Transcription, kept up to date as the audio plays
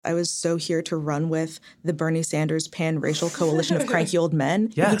I was so here to run with the Bernie Sanders pan-racial coalition of cranky old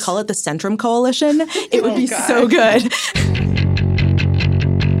men. Yes. If we call it the Centrum Coalition, it would be so good.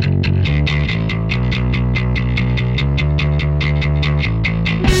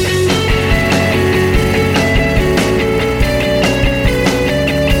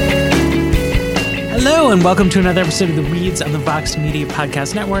 Hello, and welcome to another episode of The Weeds on the Vox Media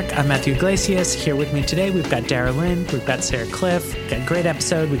Podcast Network. I'm Matthew Iglesias. Here with me today, we've got Dara Lind, we've got Sarah Cliff. We've got a great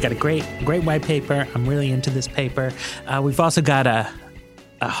episode. We've got a great white paper. I'm really into this paper. We've also got a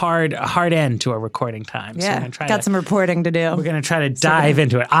hard end to our recording time. Yeah, so we're gonna got some reporting to do. We're going to try to dive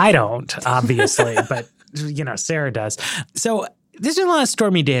into it. I don't, obviously, but Sarah does. So there's been a lot of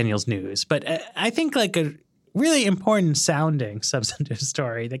Stormy Daniels news, but I think like a really important sounding substantive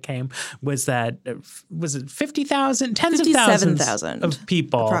story that came was that, was it 50,000, tens of thousands of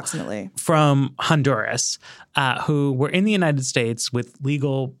people approximately from Honduras who were in the United States with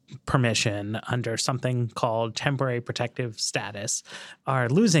legal permission under something called temporary protective status are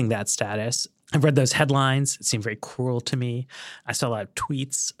losing that status. I've read those headlines. It seemed very cruel to me. I saw a lot of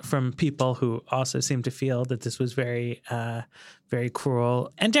tweets from people who also seemed to feel that this was very, very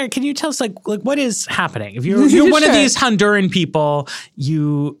cruel. And Derek, can you tell us like what is happening? If you're one of these Honduran people,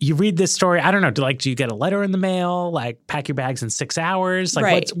 you read this story. I don't know. Do you get a letter in the mail? Like pack your bags in 6 hours? Like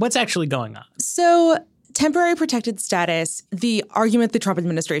right. what's actually going on? So temporary protected status, the argument the Trump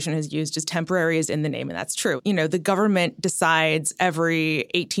administration has used is temporary is in the name, and that's true. The government decides every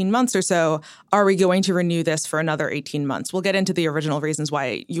 18 months or so, are we going to renew this for another 18 months? We'll get into the original reasons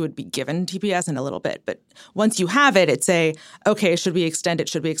why you would be given TPS in a little bit. But once you have it, it's okay, should we extend it?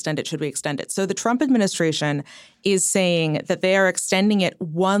 Should we extend it? Should we extend it? So the Trump administration is saying that they are extending it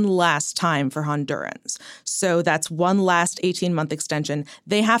one last time for Hondurans. So that's one last 18-month extension.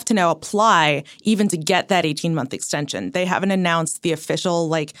 They have to now apply even to get that 18-month extension. They haven't announced the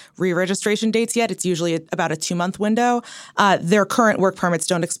official re-registration dates yet. It's usually about a 2-month window. Their current work permits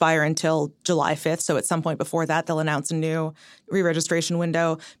don't expire until July 5th. So at some point before that, they'll announce a new re-registration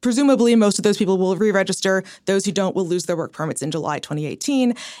window. Presumably, most of those people will re-register. Those who don't will lose their work permits in July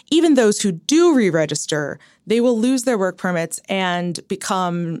 2018. Even those who do re-register, they will lose their work permits and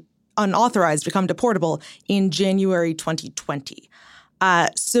become unauthorized, become deportable in January 2020.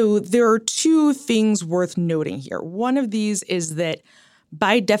 So there are two things worth noting here. One of these is that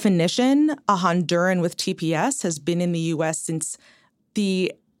by definition, a Honduran with TPS has been in the U.S. since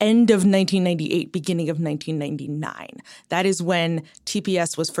the end of 1998, beginning of 1999. That is when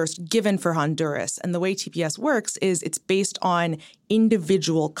TPS was first given for Honduras. And the way TPS works is it's based on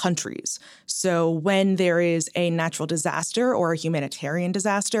individual countries. So when there is a natural disaster or a humanitarian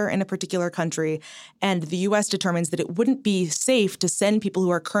disaster in a particular country, and the U.S. determines that it wouldn't be safe to send people who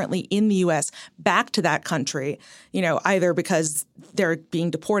are currently in the U.S. back to that country, either because they're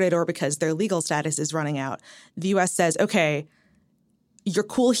being deported or because their legal status is running out, the U.S. says, okay, you're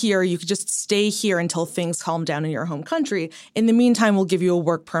cool here. You could just stay here until things calm down in your home country. In the meantime, we'll give you a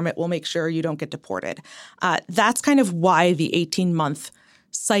work permit. We'll make sure you don't get deported. That's kind of why the 18-month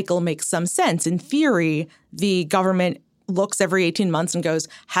cycle makes some sense. In theory, the government looks every 18 months and goes,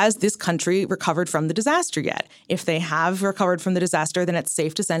 has this country recovered from the disaster yet? If they have recovered from the disaster, then it's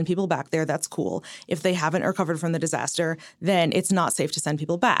safe to send people back there. That's cool. If they haven't recovered from the disaster, then it's not safe to send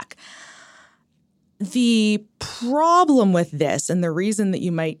people back. The problem with this, and the reason that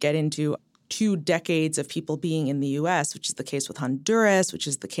you might get into 2 decades of people being in the U.S., which is the case with Honduras, which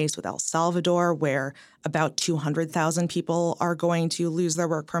is the case with El Salvador, where about 200,000 people are going to lose their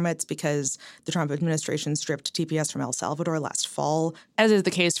work permits because the Trump administration stripped TPS from El Salvador last fall, as is the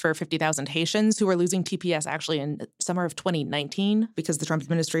case for 50,000 Haitians who are losing TPS actually in summer of 2019 because the Trump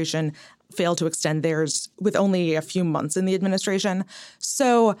administration failed to extend theirs with only a few months in the administration.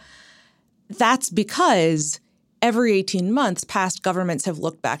 So that's because every 18 months, past governments have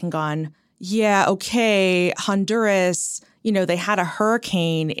looked back and gone, yeah, okay, Honduras, they had a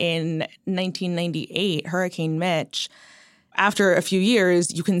hurricane in 1998, Hurricane Mitch. After a few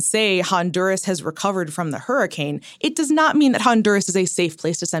years, you can say Honduras has recovered from the hurricane. It does not mean that Honduras is a safe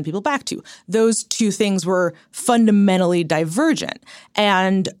place to send people back to. Those two things were fundamentally divergent.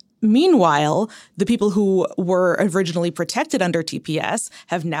 And meanwhile, the people who were originally protected under TPS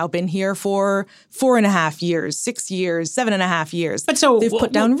have now been here for 4.5 years, 6 years, 7.5 years. But so they've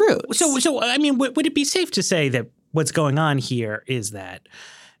put down roots. So I mean, would it be safe to say that what's going on here is that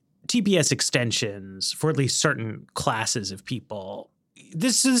TPS extensions for at least certain classes of people,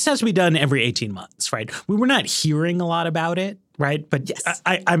 this has to be done every 18 months, right? We were not hearing a lot about it right? But yes.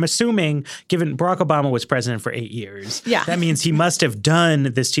 I'm assuming, given Barack Obama was president for 8 years, Yeah. that means he must have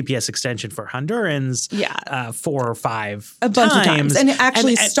done this TPS extension for Hondurans 4 or 5 a bunch of times. And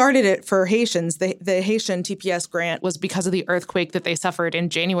actually started it for Haitians. The Haitian TPS grant was because of the earthquake that they suffered in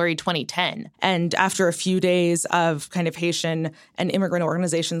January 2010. And after a few days of kind of Haitian and immigrant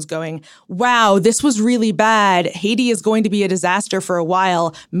organizations going, wow, this was really bad. Haiti is going to be a disaster for a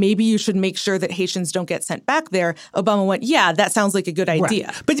while. Maybe you should make sure that Haitians don't get sent back there. Obama went, yeah, that sounds like a good idea.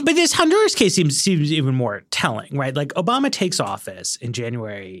 Right. But this Honduras case seems even more telling, right? Like Obama takes office in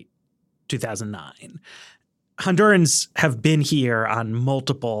January 2009. Hondurans have been here on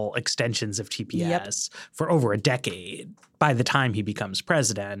multiple extensions of TPS for over a decade by the time he becomes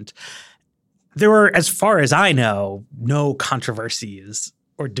president. There were, as far as I know, no controversies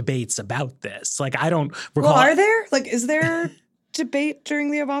or debates about this. Like, I don't recall. Well, are there? Like, is there debate during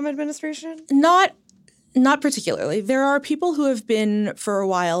the Obama administration? Not particularly. There are people who have been for a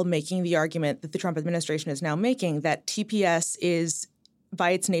while making the argument that the Trump administration is now making that TPS is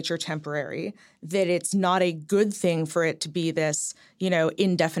by its nature temporary, that it's not a good thing for it to be this,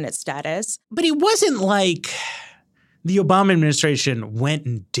 indefinite status. But it wasn't like the Obama administration went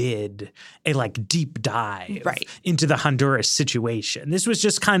and did a deep dive into the Honduras situation. This was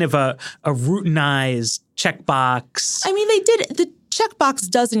just kind of a routinized checkbox. I mean, they did. The checkbox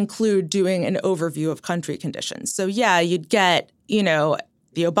does include doing an overview of country conditions. So, yeah, you'd get,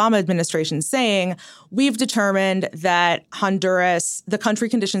 the Obama administration saying, we've determined that Honduras, the country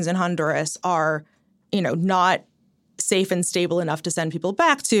conditions in Honduras are, not safe and stable enough to send people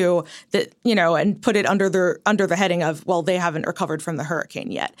back to, that, and put it under the heading of, well, they haven't recovered from the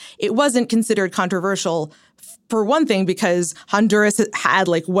hurricane yet. It wasn't considered controversial, for one thing, because Honduras had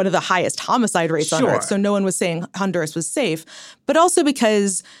one of the highest homicide rates on earth. So no one was saying Honduras was safe, but also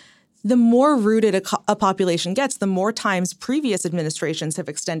because the more rooted a population gets, the more times previous administrations have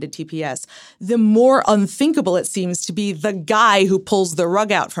extended TPS, the more unthinkable it seems to be the guy who pulls the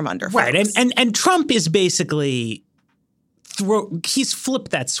rug out from under folks. Right. And Trump is basically he's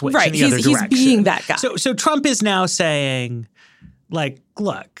flipped that switch in the other direction. He's being that guy. So Trump is now saying,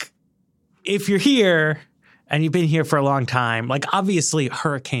 look, if you're here and you've been here for a long time, obviously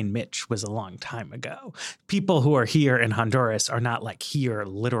Hurricane Mitch was a long time ago. People who are here in Honduras are not here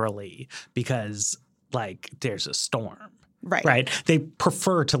literally because there's a storm. Right. They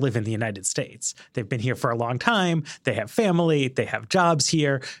prefer to live in the United States. They've been here for a long time. They have family. They have jobs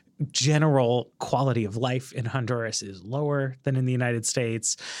here. General quality of life in Honduras is lower than in the United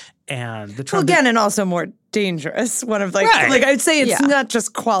States. And the Trump and also more dangerous. One of I'd say it's not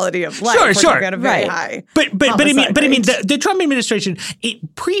just quality of life. Sure. Got a very high. But I mean the Trump administration,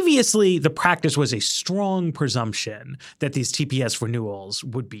 previously the practice was a strong presumption that these TPS renewals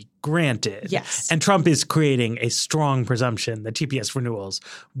would be granted. Yes. And Trump is creating a strong presumption that TPS renewals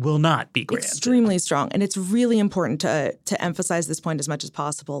will not be granted. Extremely strong. And it's really important to emphasize this point as much as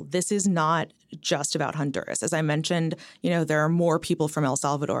possible. This is not just about Honduras. As I mentioned, there are more people from El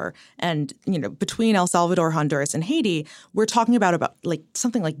Salvador. And, between El Salvador, Honduras, and Haiti, we're talking about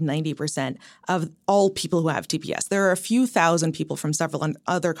something like 90% of all people who have TPS. There are a few thousand people from several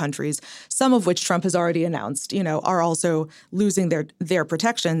other countries, some of which Trump has already announced, are also losing their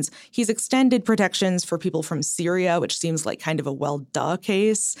protections. He's extended protections for people from Syria, which seems like kind of a duh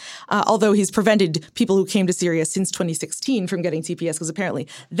case, although he's prevented people who came to Syria since 2016 from getting TPS, because apparently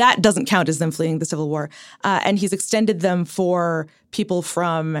that doesn't count as them fleeing the civil war. And he's extended them for people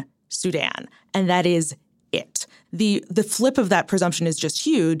from Sudan. And that is it. The flip of that presumption is just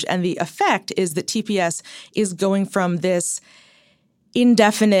huge. And the effect is that TPS is going from this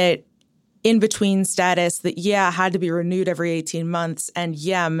indefinite in-between status that, had to be renewed every 18 months and,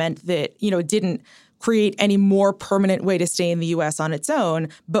 meant that, it didn't create any more permanent way to stay in the U.S. on its own,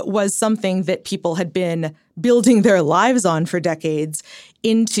 but was something that people had been building their lives on for decades,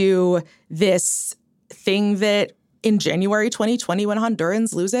 into this thing that in January 2020, when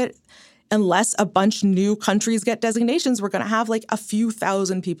Hondurans lose it, unless a bunch new countries get designations, we're going to have a few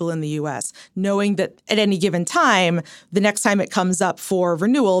thousand people in the U.S., knowing that at any given time, the next time it comes up for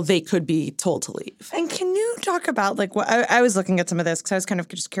renewal, they could be told to leave. And can you talk about what I was looking at some of this because I was kind of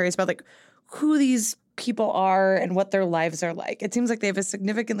just curious about who these people are and what their lives are like. It seems like they have a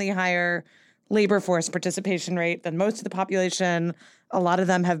significantly higher labor force participation rate than most of the population. A lot of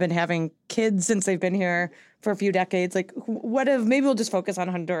them have been having kids since they've been here for a few decades. Maybe we'll just focus on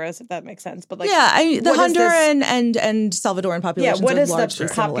Honduras if that makes sense. But the Honduran and Salvadoran populations what are does largely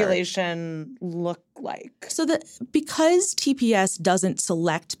the similar. population look like? So because TPS doesn't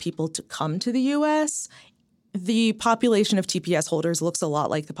select people to come to the U.S., the population of TPS holders looks a lot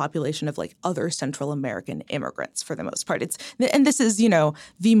like the population of like other Central American immigrants for the most part. And this is,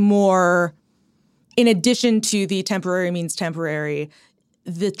 the more, in addition to the temporary means temporary,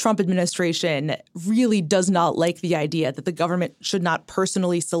 the Trump administration really does not like the idea that the government should not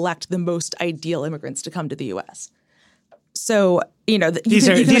personally select the most ideal immigrants to come to the U.S. So, these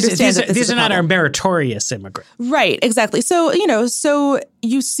are not our meritorious immigrants. Right, exactly. So, so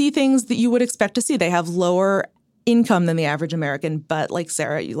you see things that you would expect to see. They have lower income than the average American, but like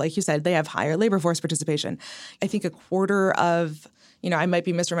Sarah, like you said, they have higher labor force participation. I think a quarter of, I might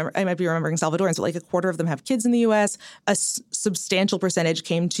be remembering Salvadorans, but like a quarter of them have kids in the U.S. A substantial percentage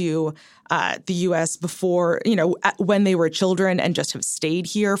came to the U.S. before, when they were children and just have stayed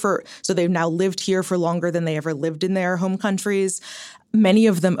here so they've now lived here for longer than they ever lived in their home countries. Many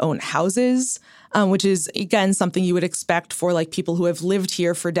of them own houses, which is, again, something you would expect for like people who have lived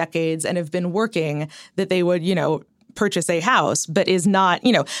here for decades and have been working, that they would, purchase a house, but is not,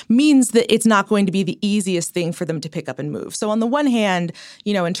 means that it's not going to be the easiest thing for them to pick up and move. So on the one hand,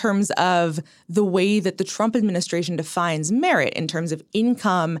 in terms of the way that the Trump administration defines merit in terms of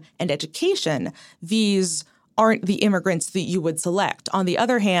income and education, these aren't the immigrants that you would select. On the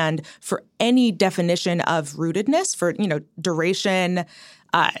other hand, for any definition of rootedness, for, duration,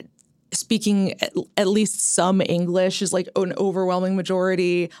 speaking at least some English is like an overwhelming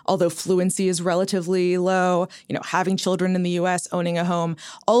majority, although fluency is relatively low, having children in the U.S., owning a home,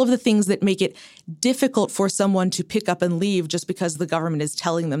 all of the things that make it difficult for someone to pick up and leave just because the government is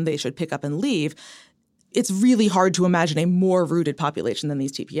telling them they should pick up and leave. It's really hard to imagine a more rooted population than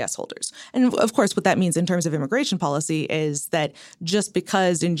these TPS holders. And of course, what that means in terms of immigration policy is that just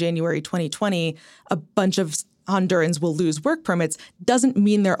because in January 2020, a bunch of Hondurans will lose work permits doesn't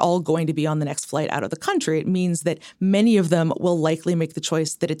mean they're all going to be on the next flight out of the country. It means that many of them will likely make the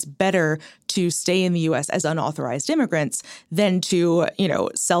choice that it's better to stay in the U.S. as unauthorized immigrants than to,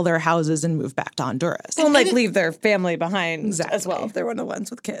 sell their houses and move back to Honduras. And leave their family behind as well if they're one of the ones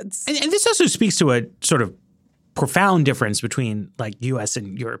with kids. And this also speaks to a sort of profound difference between like U.S.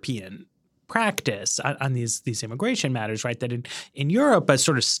 and European practice on these immigration matters, right? That in Europe, a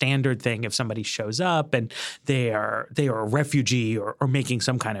sort of standard thing, if somebody shows up and they are a refugee or making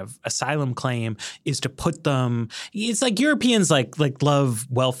some kind of asylum claim, is to put them. It's like Europeans like love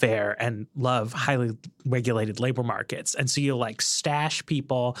welfare and love highly regulated labor markets, and so you'll like stash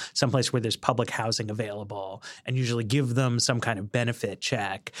people someplace where there's public housing available, and usually give them some kind of benefit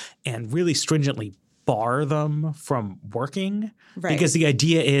check, and really stringently bar them from working, right? Because the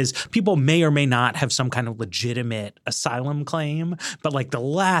idea is people may or may not have some kind of legitimate asylum claim, but like the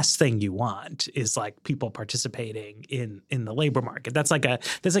last thing you want is like people participating in the labor market. That's like a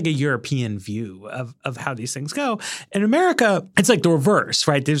European view of how these things go. In America, it's like the reverse,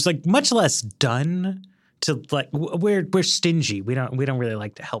 right? There's like much less done to like we're stingy. We don't really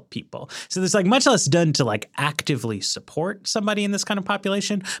like to help people. So there's like much less done to like actively support somebody in this kind of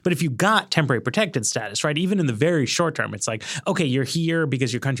population. But if you got temporary protected status, right, even in the very short term, it's like, okay, you're here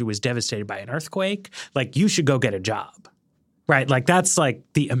because your country was devastated by an earthquake. Like you should go get a job, right? Like that's like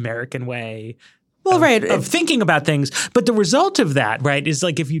the American way of thinking about things. But the result of that, right, is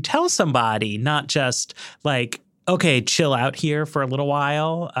like if you tell somebody not just like, okay, chill out here for a little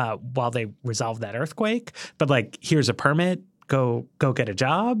while they resolve that earthquake, but like, here's a permit, go get a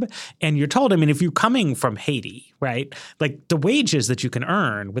job. And you're told, I mean, if you're coming from Haiti, right, like the wages that you can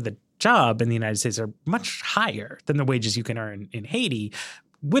earn with a job in the United States are much higher than the wages you can earn in Haiti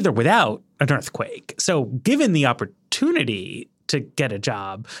with or without an earthquake. So given the opportunity to get a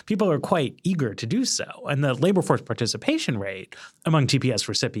job, people are quite eager to do so. And the labor force participation rate among TPS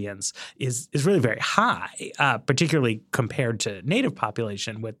recipients is really very high, particularly compared to native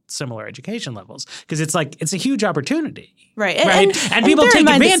population with similar education levels, because it's a huge opportunity. Right. And people take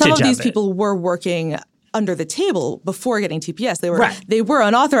advantage of it. Some of these people were working under the table before getting TPS. They were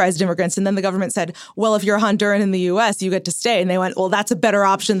unauthorized immigrants, and then the government said, well, if you're a Honduran in the U.S., you get to stay. And they went, well, that's a better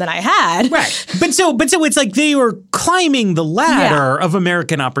option than I had. Right. But so it's like they were climbing the ladder of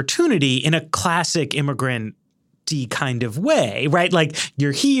American opportunity in a classic immigrant kind of way, right? Like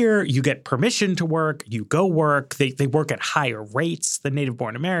you're here, you get permission to work, you go work, they work at higher rates than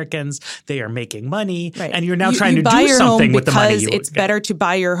native-born Americans, they are making money, right. And you're now trying to do something with the money. Because it's better to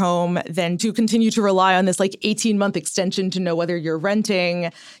buy your home than to continue to rely on this like 18-month extension to know whether you're renting,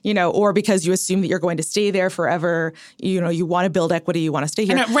 or because you assume that you're going to stay there forever, you want to build equity, you want to stay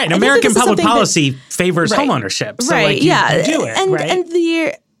here. Right. American public policy favors homeownership. So like you do it,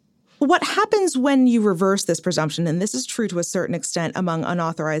 and What happens when you reverse this presumption, and this is true to a certain extent among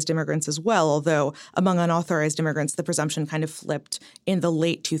unauthorized immigrants as well, although among unauthorized immigrants, the presumption kind of flipped in the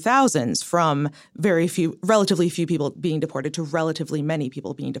late 2000s from relatively few people being deported to relatively many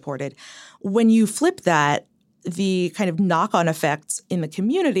people being deported. When you flip that, the kind of knock-on effects in the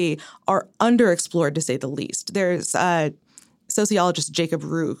community are underexplored, to say the least. There's sociologist Jacob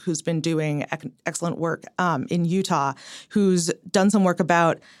Rook, who's been doing excellent work in Utah, who's done some work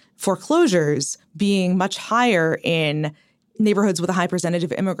about foreclosures being much higher in neighborhoods with a high percentage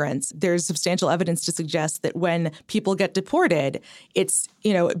of immigrants. There's substantial evidence to suggest that when people get deported, it's,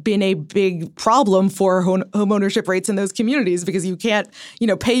 been a big problem for home ownership rates in those communities because you can't,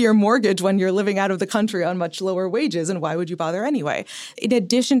 pay your mortgage when you're living out of the country on much lower wages. And why would you bother anyway? In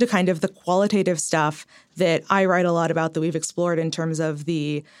addition to kind of the qualitative stuff that I write a lot about that we've explored in terms of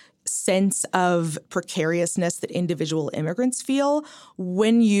the sense of precariousness that individual immigrants feel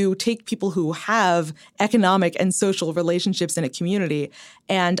when you take people who have economic and social relationships in a community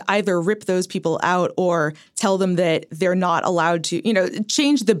and either rip those people out or tell them that they're not allowed to,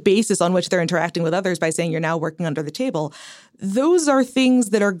 change the basis on which they're interacting with others by saying you're now working under the table. Those are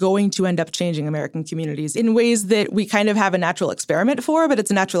things that are going to end up changing American communities in ways that we kind of have a natural experiment for, but it's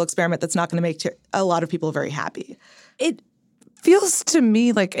a natural experiment that's not going to make a lot of people very happy. It feels to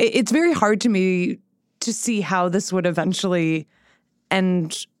me like it's very hard to me to see how this would eventually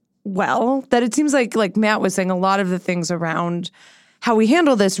end well. That it seems like Matt was saying, a lot of the things around how we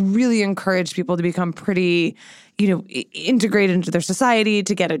handle this really encourage people to become pretty, integrated into their society,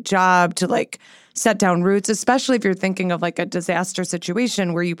 to get a job, to set down roots, especially if you're thinking of a disaster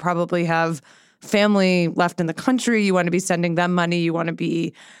situation where you probably have family left in the country. You want to be sending them money. You want to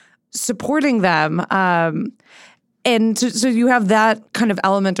be supporting them. And so you have that kind of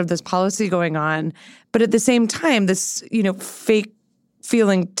element of this policy going on. But at the same time, this, fake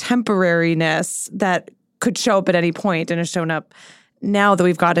feeling temporariness that could show up at any point and has shown up now that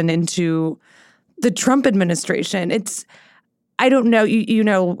we've gotten into the Trump administration. I don't know, you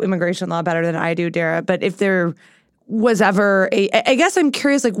know immigration law better than I do, Dara, but if there was ever I guess I'm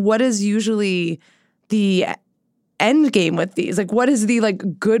curious, what is usually the end game with these? What is the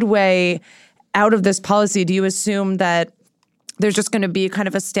good way out of this policy? Do you assume that there's just going to be kind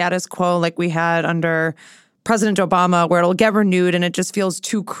of a status quo like we had under President Obama where it'll get renewed and it just feels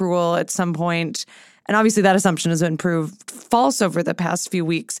too cruel at some point? And obviously that assumption has been proved false over the past few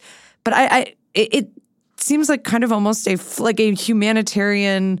weeks. But it seems like kind of almost a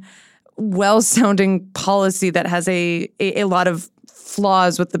humanitarian, well-sounding policy that has a lot of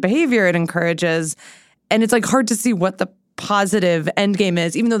flaws with the behavior it encourages. And it's hard to see what the positive endgame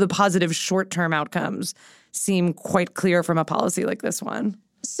is, even though the positive short-term outcomes seem quite clear from a policy like this one.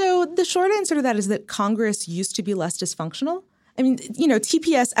 So the short answer to that is that Congress used to be less dysfunctional. I mean,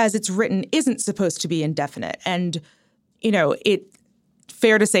 TPS as it's written isn't supposed to be indefinite. And, it's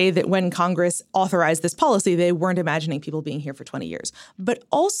fair to say that when Congress authorized this policy, they weren't imagining people being here for 20 years. But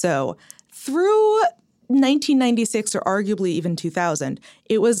also, through 1996 or arguably even 2000,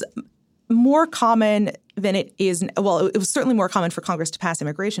 it was more common than it is. Well, it was certainly more common for Congress to pass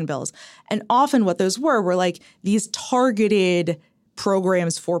immigration bills. And often what those were these targeted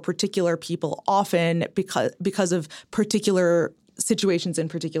programs for particular people, often because of particular situations in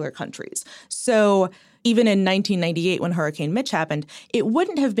particular countries. So even in 1998, when Hurricane Mitch happened, it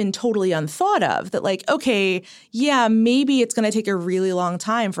wouldn't have been totally unthought of that, okay, yeah, maybe it's going to take a really long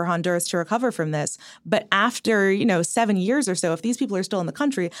time for Honduras to recover from this. But after, 7 years or so, if these people are still in the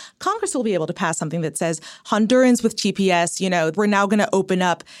country, Congress will be able to pass something that says Hondurans with TPS, we're now going to open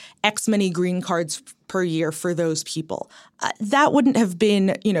up X many green cards per year for those people. That wouldn't have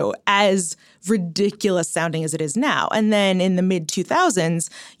been, as ridiculous sounding as it is now. And then in the mid-2000s,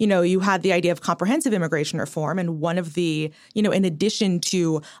 you had the idea of comprehensive immigration reform. And one of the, in addition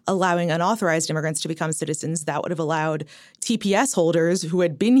to allowing unauthorized immigrants to become citizens, that would have allowed TPS holders who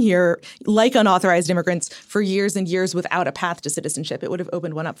had been here like unauthorized immigrants for years and years without a path to citizenship. It would have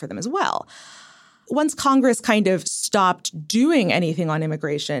opened one up for them as well. Once Congress kind of stopped doing anything on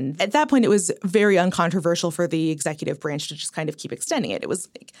immigration, at that point it was very uncontroversial for the executive branch to just kind of keep extending it. It was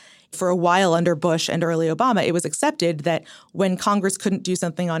for a while under Bush and early Obama, it was accepted that when Congress couldn't do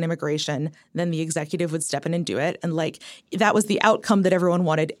something on immigration, then the executive would step in and do it. And that was the outcome that everyone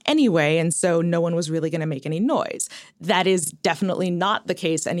wanted anyway. And so no one was really going to make any noise. That is definitely not the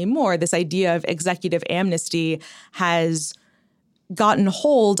case anymore. This idea of executive amnesty has gotten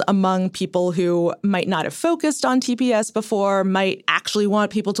hold among people who might not have focused on TPS before, might actually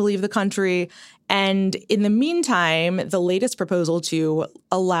want people to leave the country. And in the meantime, the latest proposal to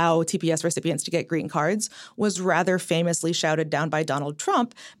allow TPS recipients to get green cards was rather famously shouted down by Donald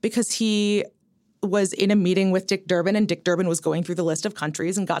Trump because he was in a meeting with Dick Durbin, and Dick Durbin was going through the list of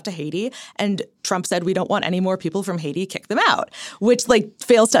countries and got to Haiti. And Trump said, we don't want any more people from Haiti, kick them out, which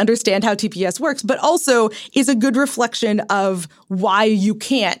fails to understand how TPS works, but also is a good reflection of why you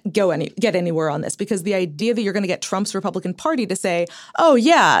can't get anywhere on this. Because the idea that you're going to get Trump's Republican Party to say, oh,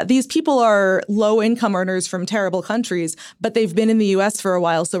 yeah, these people are low income earners from terrible countries, but they've been in the U.S. for a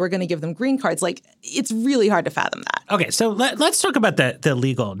while, so we're going to give them green cards. It's really hard to fathom that. Okay, so let's talk about the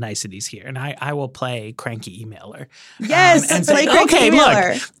legal niceties here. And I will play cranky emailer. Yes, and play say, cranky okay,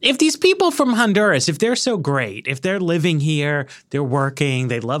 emailer. Look, if these people from Honduras, if they're so great, if they're living here, they're working,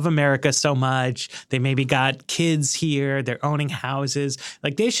 they love America so much, they maybe got kids here, they're owning houses,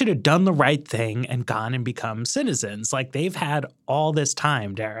 they should have done the right thing and gone and become citizens. They've had all this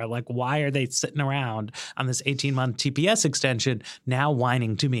time, Dara. Why are they sitting around on this 18-month TPS extension now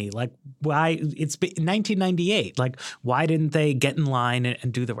whining to me? Why? It's 1998. Why didn't they get in line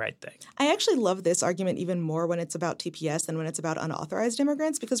and do the right thing? I actually love this argument even more when it's about TPS than when it's about unauthorized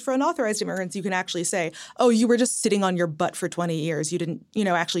immigrants, because for unauthorized immigrants, you can actually say, oh, you were just sitting on your butt for 20 years. You didn't,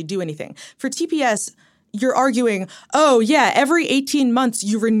 actually do anything. For TPS, you're arguing, oh, yeah, every 18 months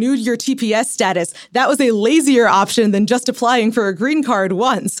you renewed your TPS status. That was a lazier option than just applying for a green card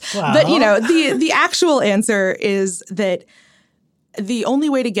once. Wow. But, the actual answer is that the only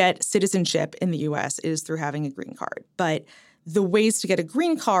way to get citizenship in the U.S. is through having a green card. But the ways to get a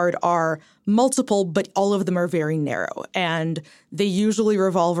green card are multiple, but all of them are very narrow. And they usually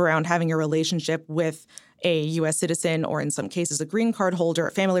revolve around having a relationship with a U.S. citizen, or in some cases a green card holder,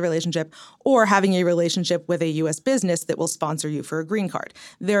 a family relationship, or having a relationship with a U.S. business that will sponsor you for a green card.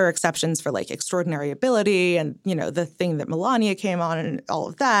 There are exceptions for extraordinary ability and, the thing that Melania came on and all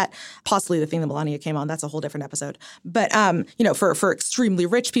of that, possibly the thing that Melania came on. That's a whole different episode. But, for extremely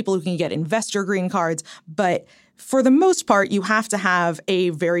rich people who can get investor green cards. But for the most part, you have to have a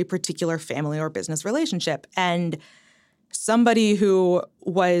very particular family or business relationship. And somebody who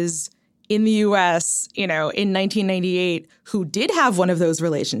was in the U.S., in 1998, who did have one of those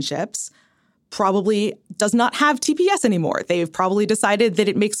relationships probably does not have TPS anymore. They've probably decided that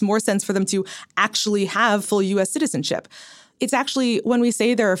it makes more sense for them to actually have full U.S. citizenship. It's actually, when we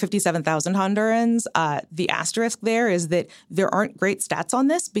say there are 57,000 Hondurans, the asterisk there is that there aren't great stats on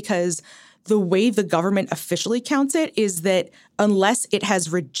this, because the way the government officially counts it is that unless it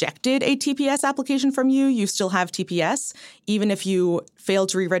has rejected a TPS application from you, you still have TPS, even if you failed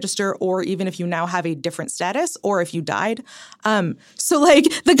to re-register, or even if you now have a different status, or if you died.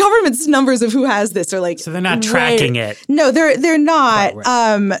 The government's numbers of who has this are so they're not tracking it. No, they're not.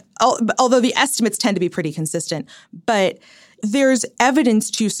 Right. Although the estimates tend to be pretty consistent, but there's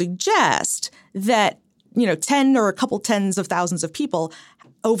evidence to suggest that 10 or a couple tens of thousands of people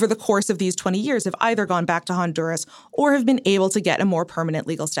over the course of these 20 years have either gone back to Honduras or have been able to get a more permanent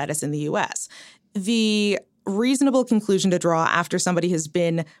legal status in the U.S. The reasonable conclusion to draw after somebody has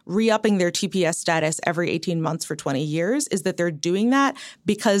been re-upping their TPS status every 18 months for 20 years is that they're doing that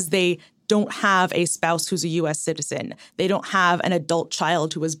because they don't have a spouse who's a U.S. citizen. They don't have an adult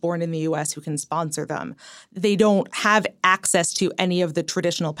child who was born in the U.S. who can sponsor them. They don't have access to any of the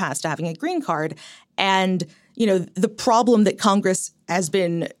traditional paths to having a green card. And the problem that Congress has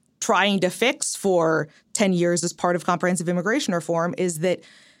been trying to fix for 10 years as part of comprehensive immigration reform is that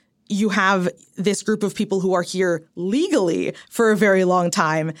you have this group of people who are here legally for a very long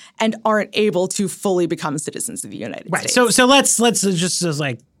time and aren't able to fully become citizens of the United States. So let's just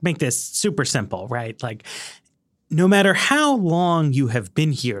make this super simple, right? No matter how long you have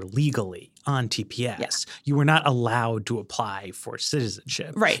been here legally on TPS, you were not allowed to apply for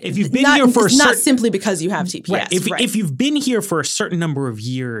citizenship. Right. If you've been here for not simply because you have TPS. Right. If you've been here for a certain number of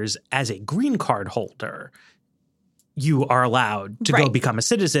years as a green card holder, you are allowed to go become a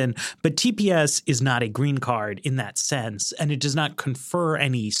citizen, but TPS is not a green card in that sense, and it does not confer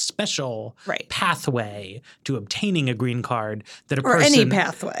any special pathway to obtaining a green card that a person— Or any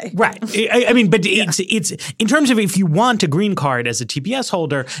pathway. Right. I mean, but it's in terms of if you want a green card as a TPS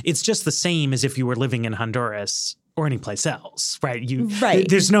holder, it's just the same as if you were living in Honduras or any place else, right?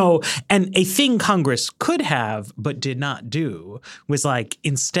 There's no – and a thing Congress could have but did not do was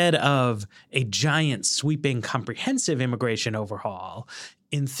instead of a giant sweeping comprehensive immigration overhaul,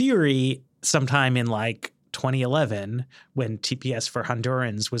 in theory, sometime in 2011, when TPS for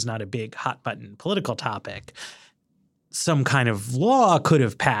Hondurans was not a big hot-button political topic, some kind of law could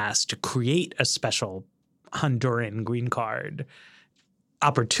have passed to create a special Honduran green card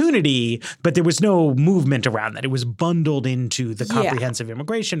opportunity, but there was no movement around that. It was bundled into the comprehensive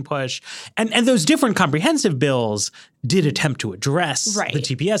immigration push. And those different comprehensive bills did attempt to address the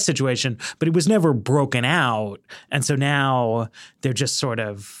TPS situation, but it was never broken out. And so now they're just sort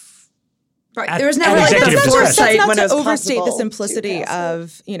of there was never like the foresight when it was overstate the simplicity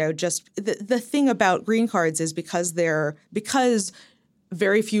of, just the thing about green cards is because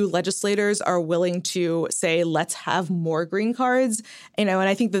very few legislators are willing to say, let's have more green cards, and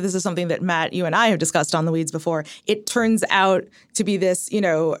I think that this is something that Matt, you and I have discussed on The Weeds before. It turns out to be this,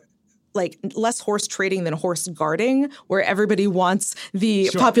 like less horse trading than horse guarding, where everybody wants the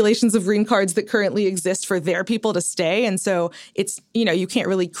populations of green cards that currently exist for their people to stay. And so it's, you can't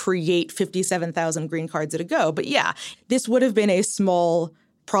really create 57,000 green cards at a go. But yeah, this would have been a small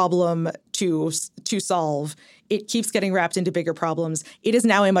problem to solve. It keeps getting wrapped into bigger problems. It is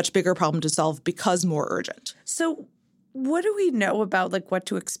now a much bigger problem to solve because more urgent. So what do we know about like what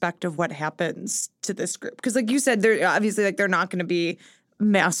to expect of what happens to this group? Because like you said, they're obviously like they're not going to be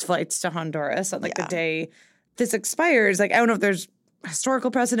mass flights to Honduras on like the day this expires. Like I don't know if there's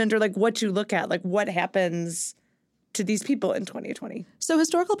historical precedent or like what you look at, like what happens to these people in 2020. So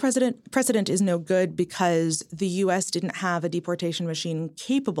historical precedent is no good because the U.S. didn't have a deportation machine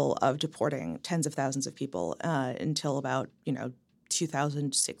capable of deporting tens of thousands of people until about,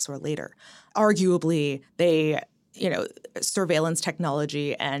 2006 or later. Arguably, surveillance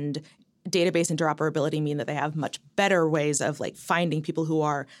technology and database interoperability mean that they have much better ways of like finding people who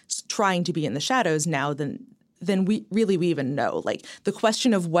are trying to be in the shadows now than we even know. Like the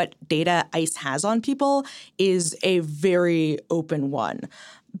question of what data ICE has on people is a very open one.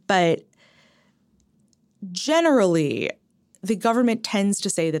 But generally, the government tends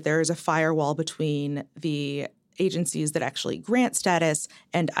to say that there is a firewall between the agencies that actually grant status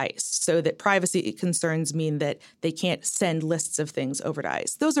and ICE, so that privacy concerns mean that they can't send lists of things over to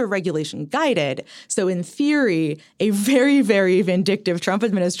ICE. Those are regulation guided. So in theory, a very, very vindictive Trump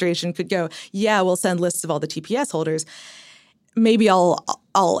administration could go, yeah, we'll send lists of all the TPS holders. Maybe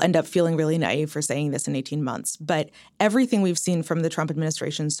I'll end up feeling really naive for saying this in 18 months. But everything we've seen from the Trump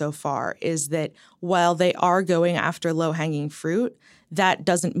administration so far is that while they are going after low-hanging fruit, that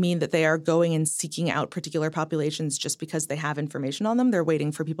doesn't mean that they are going and seeking out particular populations just because they have information on them. They're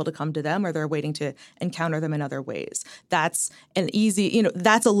waiting for people to come to them, or they're waiting to encounter them in other ways. That's an easy,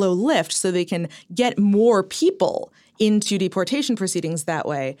 that's a low lift, so they can get more people into deportation proceedings that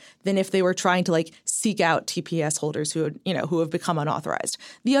way than if they were trying to like seek out TPS holders who have become unauthorized.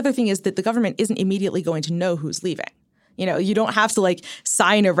 The other thing is that the government isn't immediately going to know who's leaving. You don't have to like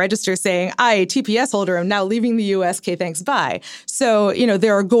sign a register saying, I, TPS holder, am now leaving the U.S. Okay, thanks, bye. So,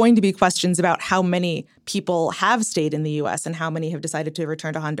 there are going to be questions about how many people have stayed in the U.S. and how many have decided to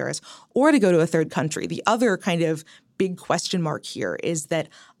return to Honduras or to go to a third country. The other kind of big question mark here is that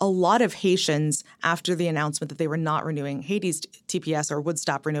a lot of Haitians, after the announcement that they were not renewing Haiti's TPS or would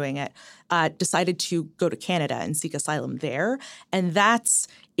stop renewing it, decided to go to Canada and seek asylum there. And that's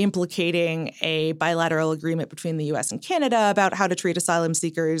implicating a bilateral agreement between the U.S. and Canada about how to treat asylum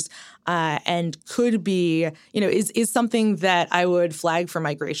seekers, and could be, is something that I would flag for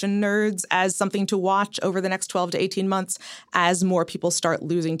migration nerds as something to watch over the next 12 to 18 months as more people start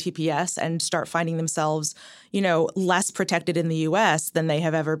losing TPS and start finding themselves, less protected in the U.S. than they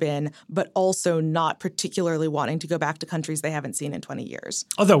have ever been, but also not particularly wanting to go back to countries they haven't seen in 20 years.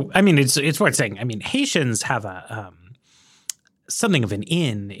 Although, it's worth saying, Haitians have something of an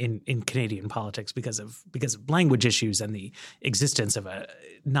in Canadian politics because of language issues and the existence of a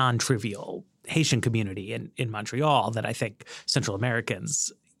non-trivial Haitian community in Montreal that I think Central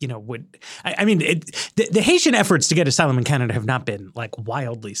Americans would – the Haitian efforts to get asylum in Canada have not been like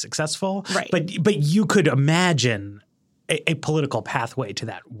wildly successful. Right. But you could imagine a political pathway to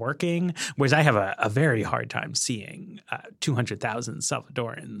that working, whereas I have a very hard time seeing 200,000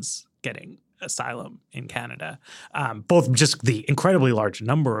 Salvadorans getting asylum in Canada, both just the incredibly large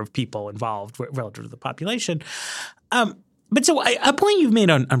number of people involved relative to the population. But so a point you've made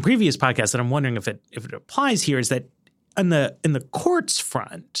on previous podcasts that I'm wondering if it applies here is that in the courts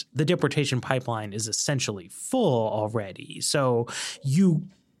front, the deportation pipeline is essentially full already. So you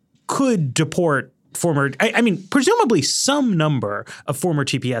could deport presumably some number of former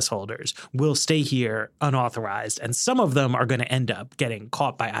TPS holders will stay here unauthorized, and some of them are going to end up getting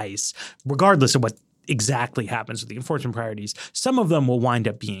caught by ICE, regardless of what exactly happens with the enforcement priorities. Some of them will wind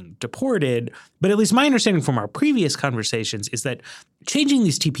up being deported, but at least my understanding from our previous conversations is that changing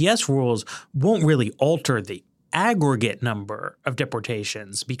these TPS rules won't really alter the aggregate number of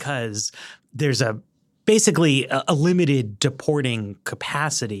deportations because there's a basically a limited deporting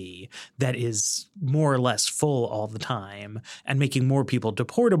capacity that is more or less full all the time, and making more people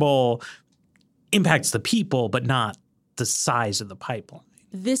deportable impacts the people, but not the size of the pipeline.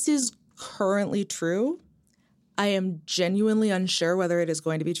 This is currently true. I am genuinely unsure whether it is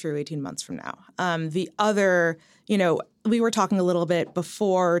going to be true 18 months from now. The other, we were talking a little bit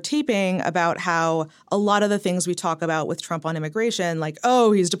before taping about how a lot of the things we talk about with Trump on immigration, like,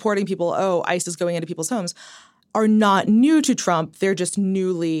 oh, he's deporting people, oh, ICE is going into people's homes, are not new to Trump. They're just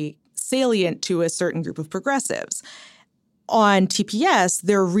newly salient to a certain group of progressives. On TPS,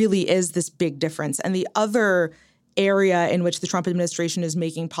 there really is this big difference. And the other area in which the Trump administration is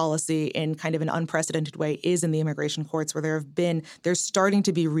making policy in kind of an unprecedented way is in the immigration courts, where there's starting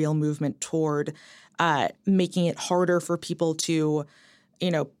to be real movement toward making it harder for people to,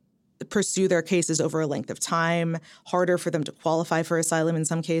 pursue their cases over a length of time, harder for them to qualify for asylum in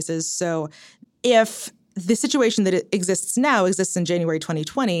some cases. So if the situation that exists now exists in January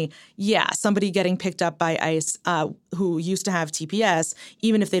 2020, somebody getting picked up by ICE who used to have TPS,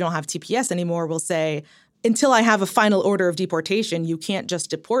 even if they don't have TPS anymore, will say, until I have a final order of deportation, you can't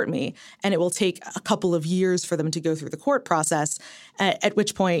just deport me. And it will take a couple of years for them to go through the court process, at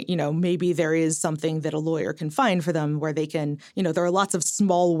which point, maybe there is something that a lawyer can find for them where they can, there are lots of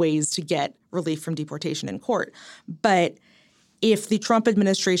small ways to get relief from deportation in court. But if the Trump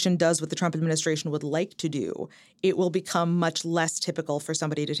administration does what the Trump administration would like to do, it will become much less typical for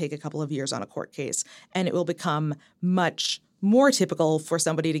somebody to take a couple of years on a court case. And it will become much more typical for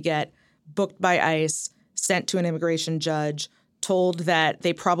somebody to get booked by ICE, sent to an immigration judge, told that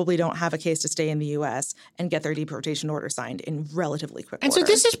they probably don't have a case to stay in the U.S., and get their deportation order signed in relatively quick order. And so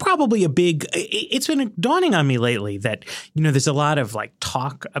this is probably it's been dawning on me lately that, there's a lot of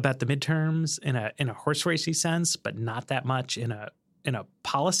talk about the midterms in a horse racy sense, but not that much in a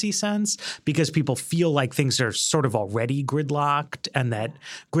policy sense, because people feel like things are sort of already gridlocked and that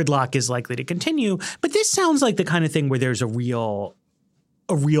gridlock is likely to continue. But this sounds like the kind of thing where there's a real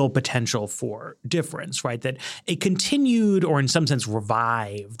potential for difference, right? That a continued, or in some sense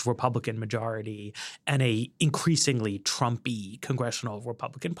revived, Republican majority and a increasingly Trumpy congressional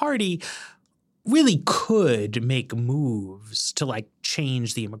Republican Party really could make moves to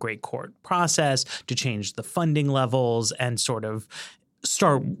change the immigrant court process, to change the funding levels, and sort of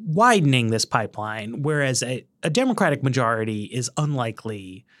start widening this pipeline, whereas a Democratic majority is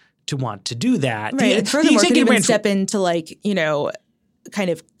unlikely to want to do that. Right. And furthermore, could even step into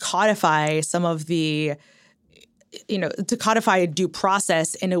kind of codify some of the, to codify a due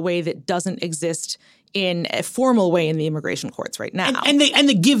process in a way that doesn't exist in a formal way in the immigration courts right now. And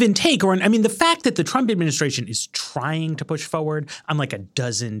the give and take, the fact that the Trump administration is trying to push forward on a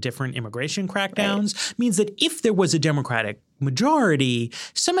dozen different immigration crackdowns means that if there was a Democratic majority,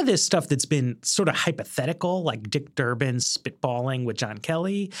 some of this stuff that's been sort of hypothetical, like Dick Durbin spitballing with John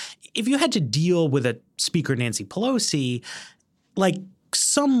Kelly, if you had to deal with a Speaker Nancy Pelosi,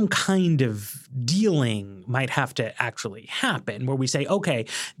 some kind of dealing might have to actually happen where we say, okay,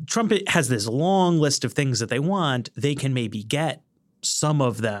 Trump has this long list of things that they want. They can maybe get some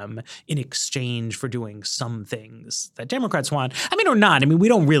of them in exchange for doing some things that Democrats want. Or not. We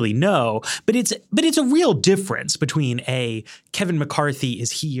don't really know. But it's a real difference between Kevin McCarthy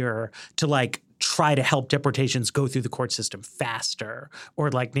is here to try to help deportations go through the court system faster,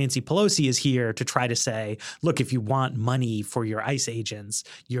 or Nancy Pelosi is here to try to say, look, if you want money for your ICE agents,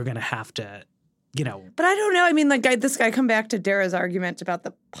 you're going to have to, But I don't know. This guy come back to Dara's argument about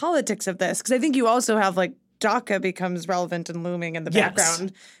the politics of this, because I think you also have DACA becomes relevant and looming in the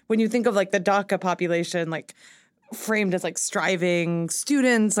background. When you think of the DACA population, framed as striving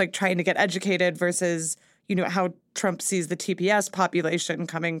students, trying to get educated versus how Trump sees the TPS population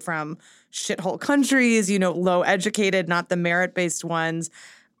coming from shithole countries, low educated, not the merit-based ones.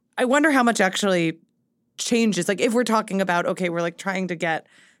 I wonder how much actually changes. If we're talking about, okay, we're trying to get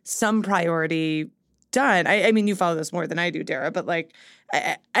some priority done. You follow this more than I do, Dara, but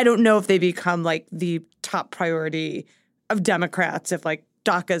I don't know if they become the top priority of Democrats if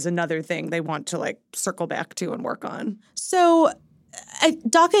DACA is another thing they want to circle back to and work on. So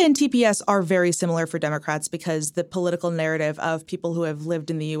DACA and TPS are very similar for Democrats because the political narrative of people who have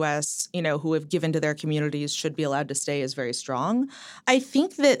lived in the U.S., who have given to their communities should be allowed to stay is very strong. I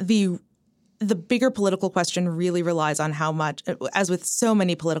think that the bigger political question really relies on how much, as with so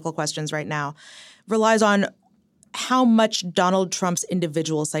many political questions right now, relies on how much Donald Trump's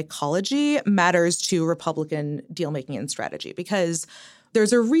individual psychology matters to Republican deal-making and strategy. Because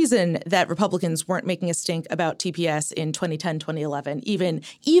there's a reason that Republicans weren't making a stink about TPS in 2010, 2011, even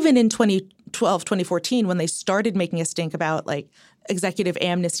in 2012, 2014, when they started making a stink about executive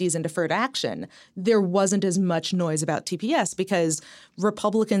amnesties and deferred action, there wasn't as much noise about TPS because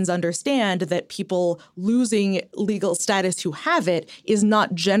Republicans understand that people losing legal status who have it is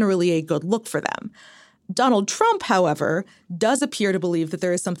not generally a good look for them. Donald Trump, however, does appear to believe that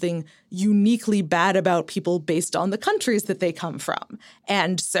there is something uniquely bad about people based on the countries that they come from.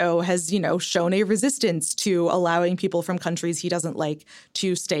 And so has, shown a resistance to allowing people from countries he doesn't like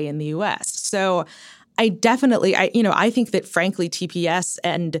to stay in the U.S. So I think that, frankly, TPS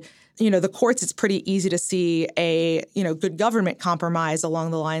and the courts, it's pretty easy to see a, good government compromise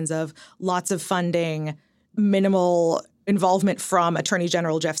along the lines of lots of funding, minimal involvement from Attorney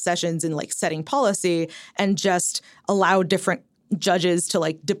General Jeff Sessions in setting policy, and just allow different judges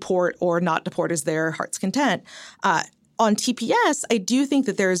to deport or not deport as their heart's content. On TPS, I do think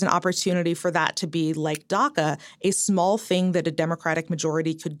that there is an opportunity for that to be like DACA, a small thing that a Democratic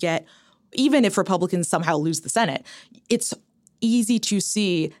majority could get, even if Republicans somehow lose the Senate. It's easy to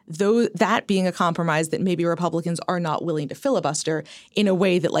see, though, that being a compromise that maybe Republicans are not willing to filibuster in a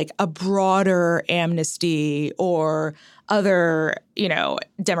way that a broader amnesty or other,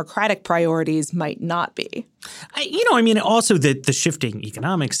 Democratic priorities might not be. Also the shifting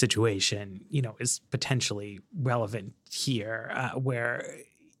economic situation, is potentially relevant here where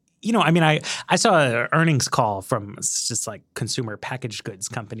I saw an earnings call from just consumer packaged goods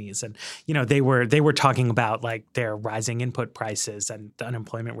companies, and they were talking about their rising input prices, and the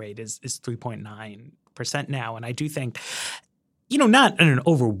unemployment rate is 3.9% now. And I do think, not in an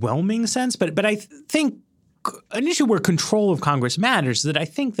overwhelming sense, but I think an issue where control of Congress matters is that I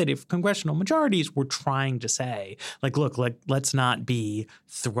think that if congressional majorities were trying to say, look, let's not be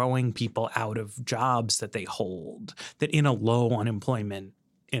throwing people out of jobs that they hold, that in a low unemployment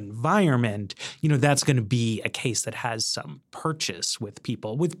environment, that's going to be a case that has some purchase with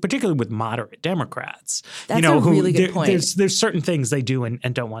people, particularly with moderate Democrats. That's a really good point. There's certain things they do and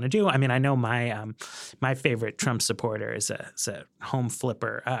don't want to do. I know my favorite Trump supporter is a home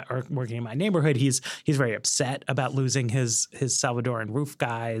flipper or working in my neighborhood. He's very upset about losing his Salvadoran roof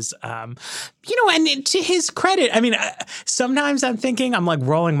guys. And to his credit, sometimes I'm thinking, I'm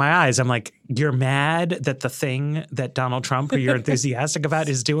rolling my eyes. I'm you're mad that the thing that Donald Trump, who you're enthusiastic about,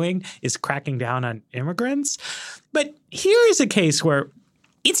 is doing is cracking down on immigrants. But here is a case where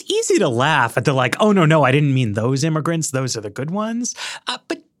it's easy to laugh at the oh, no, I didn't mean those immigrants. Those are the good ones.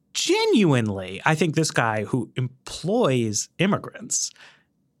 But genuinely, I think this guy who employs immigrants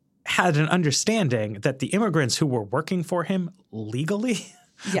had an understanding that the immigrants who were working for him legally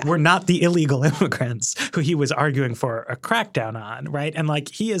were not the illegal immigrants who he was arguing for a crackdown on, right? And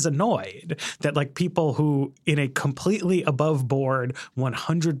he is annoyed that people who in a completely above board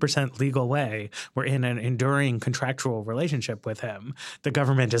 100% legal way were in an enduring contractual relationship with him, the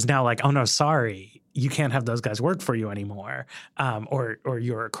government is now oh no, sorry, you can't have those guys work for you anymore, or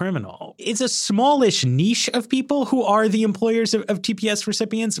you're a criminal. It's a smallish niche of people who are the employers of TPS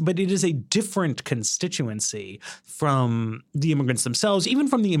recipients, but it is a different constituency from the immigrants themselves, even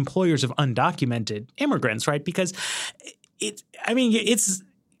from the employers of undocumented immigrants, right? Because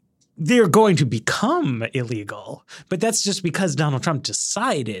they're going to become illegal, but that's just because Donald Trump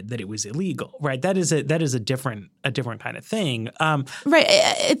decided that it was illegal, right? That is a different kind of thing. Right.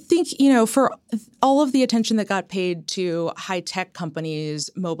 I think, for all of the attention that got paid to high-tech companies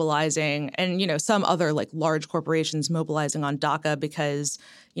mobilizing and, some other large corporations mobilizing on DACA because,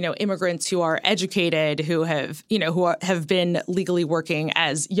 immigrants who are educated, who have been legally working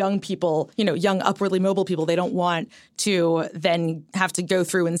as young people, young upwardly mobile people, they don't want to then have to go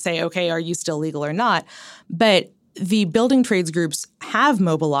through and say, okay, are you still legal or not? But the building trades groups have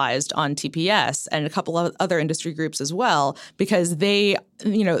mobilized on TPS and a couple of other industry groups as well, because they,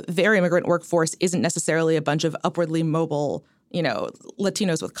 their immigrant workforce isn't necessarily a bunch of upwardly mobile,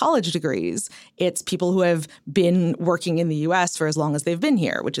 Latinos with college degrees. It's people who have been working in the U.S. for as long as they've been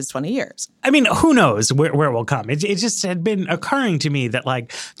here, which is 20 years. Who knows where it will come? It just had been occurring to me that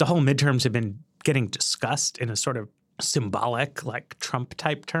the whole midterms have been getting discussed in a sort of symbolic, Trump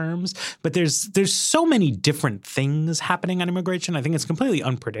type terms. But there's so many different things happening on immigration. I think it's completely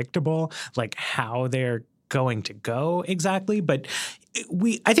unpredictable, how they're going to go exactly. But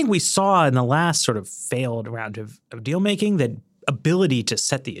I think we saw in the last sort of failed round of deal making that ability to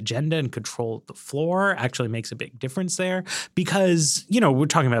set the agenda and control the floor actually makes a big difference there, because, we're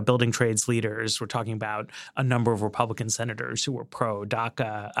talking about building trades leaders. We're talking about a number of Republican senators who were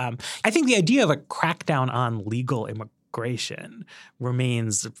pro-DACA. I think the idea of a crackdown on legal immigration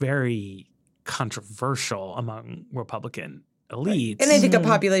remains very controversial among Republican elites. And I think a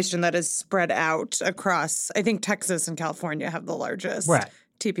population that is spread out across, I think Texas and California have the largest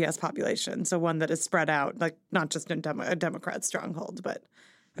TPS population. So one that is spread out, like not just in a Democrat stronghold, but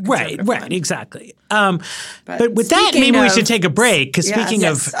Right, one. exactly. But with that, maybe we should take a break, because speaking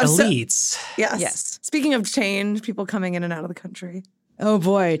of elites. Yes. Speaking of change, people coming in and out of the country. Oh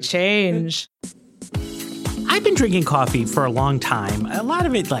boy, change. I've been drinking coffee for a long time. A lot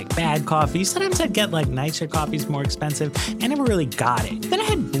of it like bad coffee. Sometimes I'd get like nicer coffees, more expensive. I never really got it. Then I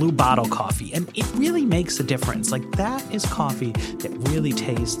had Blue Bottle coffee, and it really makes a difference. Like, that is coffee that really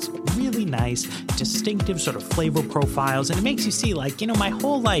tastes really nice, distinctive sort of flavor profiles. And it makes you see, like, my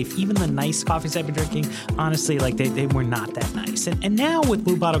whole life, even the nice coffees I've been drinking, honestly, like they were not that nice. And now with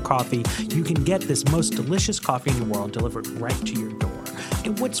Blue Bottle coffee, you can get this most delicious coffee in the world delivered right to your door.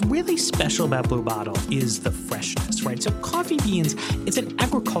 And what's really special about Blue Bottle is the freshness, right? So coffee beans, it's an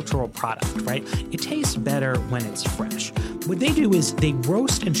agricultural product, right? It tastes better when it's fresh. What they do is they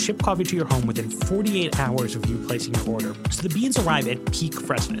roast and ship coffee to your home within 48 hours of you placing your order. So the beans arrive at peak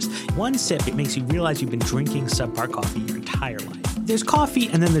freshness. One sip, it makes you realize you've been drinking subpar coffee your entire life. There's coffee,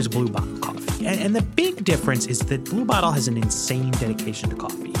 and then there's Blue Bottle coffee. And the big difference is that Blue Bottle has an insane dedication to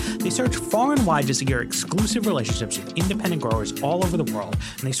coffee. They search far and wide to secure exclusive relationships with independent growers all over the world,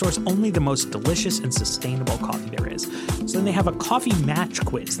 and they source only the most delicious and sustainable coffee there is. So then they have a coffee match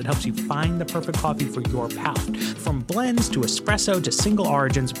quiz that helps you find the perfect coffee for your palate. From blends to espresso to single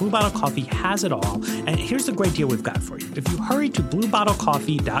origins, Blue Bottle Coffee has it all. And here's the great deal we've got for you. If you hurry to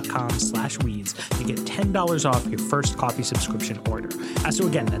bluebottlecoffee.com/weeds, you get $10 off your first coffee subscription order. So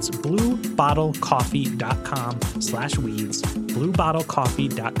again, that's bluebottlecoffee.com/weeds,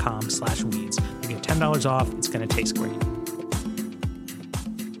 bluebottlecoffee.com/weeds. You get $10 off. It's going to taste great.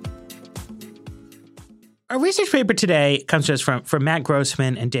 Our research paper today comes to us from Matt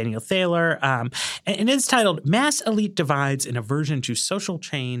Grossman and Daniel Thaler, and it's titled Mass Elite Divides in Aversion to Social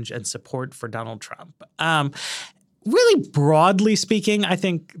Change and Support for Donald Trump. Really broadly speaking, I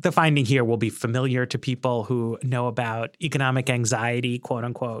think the finding here will be familiar to people who know about economic anxiety, quote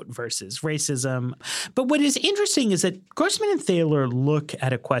unquote, versus racism. But what is interesting is that Grossman and Thaler look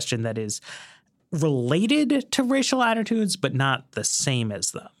at a question that is related to racial attitudes, but not the same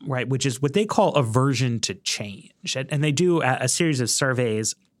as them, right? Which is what they call aversion to change. And they do a series of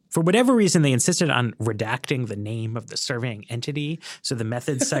surveys. For whatever reason, they insisted on redacting the name of the surveying entity. So the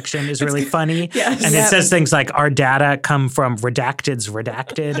methods section is really funny. Yes. And it says things like, our data come from redacted's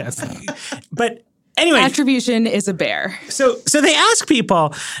redacted. But anyway. Attribution is a bear. So they ask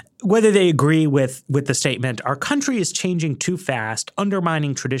people whether they agree with the statement, our country is changing too fast,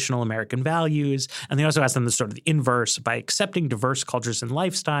 undermining traditional American values. And they also ask them the sort of the inverse, by accepting diverse cultures and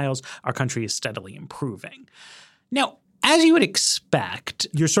lifestyles, our country is steadily improving. Now, as you would expect,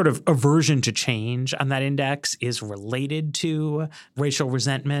 your sort of aversion to change on that index is related to racial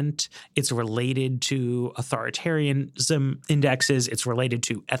resentment. It's related to authoritarianism indexes. It's related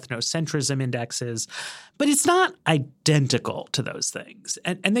to ethnocentrism indexes. But it's not identical to those things.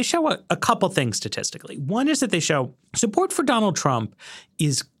 And they show a couple things statistically. One is that they show support for Donald Trump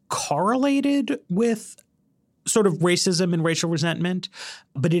is correlated with sort of racism and racial resentment,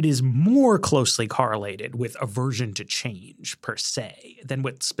 but it is more closely correlated with aversion to change per se than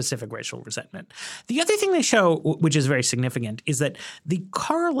with specific racial resentment. The other thing they show, which is very significant, is that the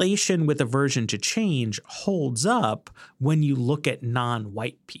correlation with aversion to change holds up when you look at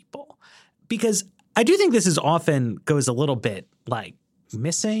non-white people. Because I do think this is often goes a little bit like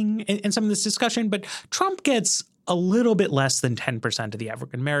missing in some of this discussion, but Trump gets a little bit less than 10% of the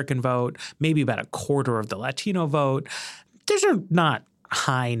African-American vote, maybe about a quarter of the Latino vote. Those are not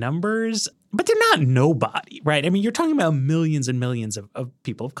high numbers, but they're not nobody, right? I mean, you're talking about millions and millions of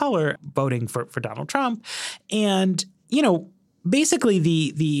people of color voting for Donald Trump. And, basically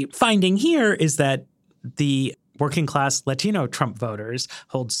the finding here is that the working class Latino Trump voters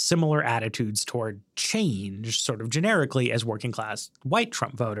hold similar attitudes toward change sort of generically as working class white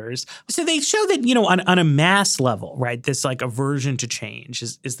Trump voters. So they show that, on a mass level, right, this like aversion to change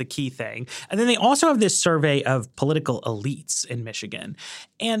is the key thing. And then they also have this survey of political elites in Michigan.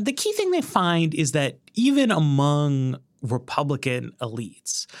 And the key thing they find is that even among Republican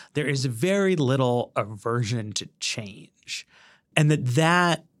elites, there is very little aversion to change. And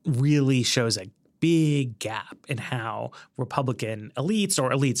that really shows a big gap in how Republican elites or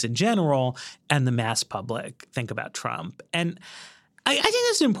elites in general and the mass public think about Trump. And I think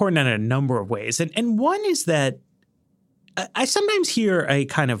that's important in a number of ways. And one is that I sometimes hear a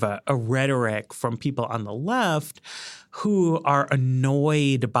kind of a rhetoric from people on the left who are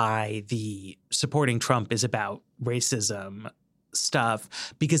annoyed by the supporting Trump is about racism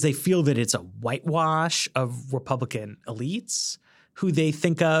stuff because they feel that it's a whitewash of Republican elites. who they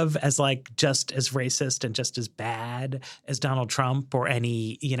think of as like just as racist and just as bad as Donald Trump or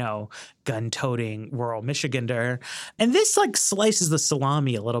any, gun-toting rural Michigander. And this like slices the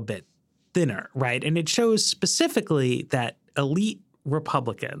salami a little bit thinner, right? And it shows specifically that elite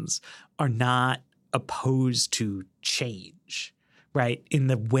Republicans are not opposed to change, right? In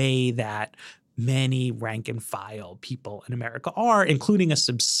the way that many rank and file people in America are, including a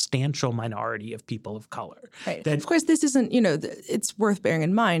substantial minority of people of color. Right. Of course, this isn't, it's worth bearing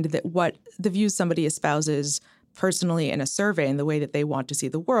in mind that what the views somebody espouses personally in a survey and the way that they want to see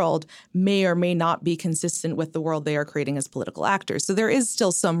the world may or may not be consistent with the world they are creating as political actors. So there is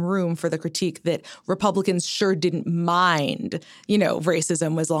still some room for the critique that Republicans sure didn't mind,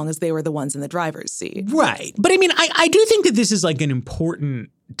 racism as long as they were the ones in the driver's seat. Right. But I mean, I do think that this is like an important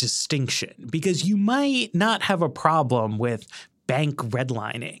distinction because you might not have a problem with bank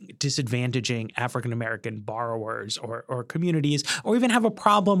redlining, disadvantaging African-American borrowers or communities, or even have a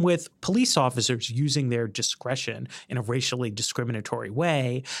problem with police officers using their discretion in a racially discriminatory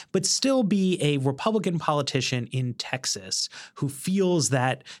way, but still be a Republican politician in Texas who feels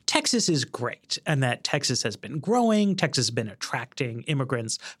that Texas is great and that Texas has been growing, Texas has been attracting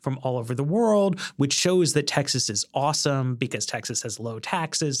immigrants from all over the world, which shows that Texas is awesome because Texas has low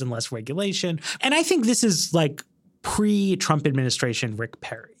taxes and less regulation. And I think this is like pre-Trump administration Rick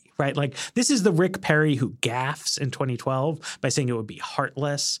Perry, right? Like this is the Rick Perry who gaffes in 2012 by saying it would be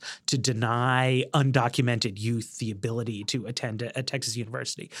heartless to deny undocumented youth the ability to attend a Texas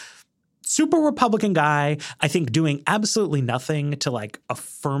university. Super Republican guy, I think doing absolutely nothing to like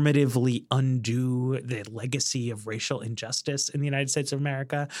affirmatively undo the legacy of racial injustice in the United States of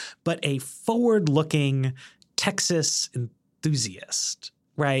America, but a forward-looking Texas enthusiast,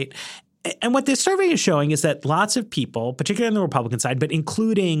 right? And what this survey is showing is that lots of people, particularly on the Republican side, but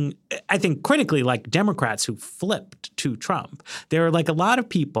including, I think, critically, like Democrats who flipped to Trump, there are like a lot of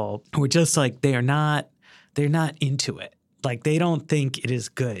people who are just like they're not into it. Like they don't think it is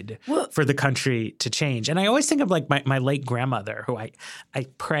good for the country to change. And I always think of like my late grandmother, who I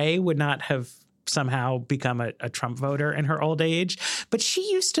pray would not have somehow become a Trump voter in her old age, but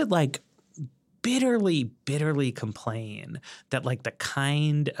she used to like bitterly complain that like the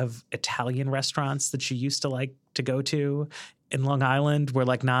kind of Italian restaurants that she used to like to go to in Long Island were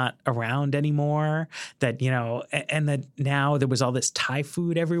like not around anymore, that, and that now there was all this Thai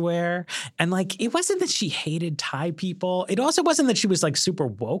food everywhere. And like, it wasn't that she hated Thai people. It also wasn't that she was like super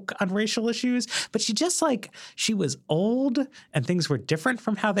woke on racial issues, but she just like, she was old and things were different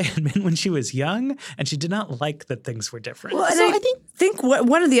from how they had been when she was young. And she did not like that things were different. Well, and so I think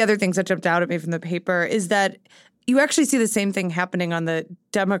one of the other things that jumped out at me from the paper is that you actually see the same thing happening on the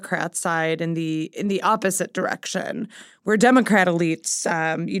Democrat side in the opposite direction, where Democrat elites,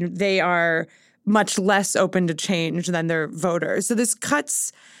 they are much less open to change than their voters. So this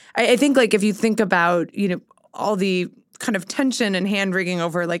cuts. I think, like, if you think about all the kind of tension and hand-wringing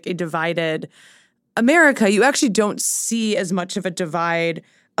over like a divided America, you actually don't see as much of a divide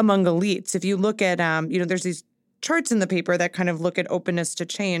among elites. If you look at there's these charts in the paper that kind of look at openness to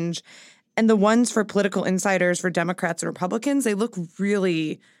change. And the ones for political insiders for Democrats and Republicans, they look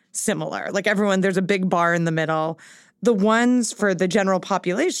really similar. Like everyone, there's a big bar in the middle. The ones for the general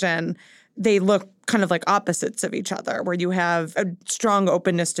population, they look kind of like opposites of each other, where you have a strong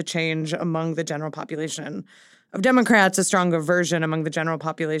openness to change among the general population of Democrats, a strong aversion among the general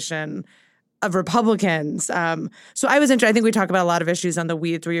population of Republicans. So I was interested. I think we talk about a lot of issues on the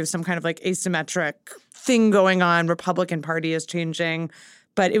weeds where you have some kind of like asymmetric thing going on. Republican Party is changing.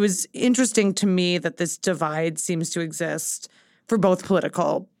 But it was interesting to me that this divide seems to exist for both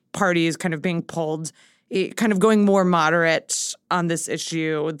political parties, kind of being pulled, kind of going more moderate on this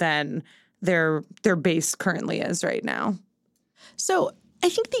issue than their base currently is right now. So I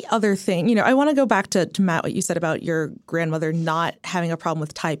think the other thing, I want to go back to Matt, what you said about your grandmother not having a problem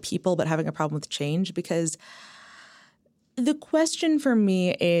with Thai people, but having a problem with change, because the question for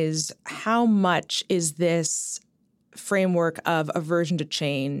me is how much is this framework of aversion to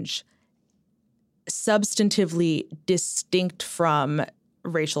change substantively distinct from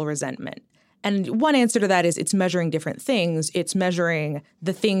racial resentment? And one answer to that is it's measuring different things. It's measuring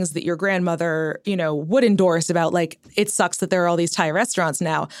the things that your grandmother, would endorse about, like, it sucks that there are all these Thai restaurants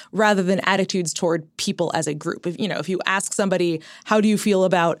now, rather than attitudes toward people as a group. If you ask somebody, how do you feel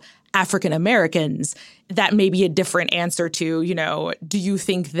about African Americans, that may be a different answer to, do you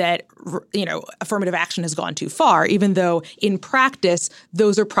think that, affirmative action has gone too far, even though in practice,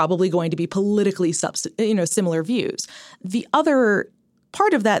 those are probably going to be politically, similar views. The other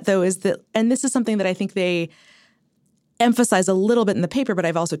part of that, though, is that, and this is something that I think they emphasize a little bit in the paper, but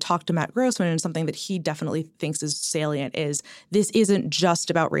I've also talked to Matt Grossman, and something that he definitely thinks is salient is this isn't just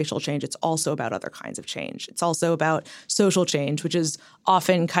about racial change. It's also about other kinds of change. It's also about social change, which is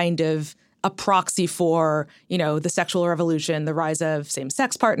often kind of a proxy for, the sexual revolution, the rise of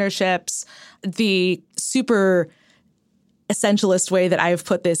same-sex partnerships. The super essentialist way that I've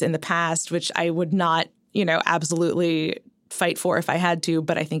put this in the past, which I would not, absolutely fight for if I had to,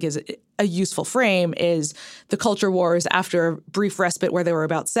 but I think is a useful frame, is the culture wars after a brief respite where they were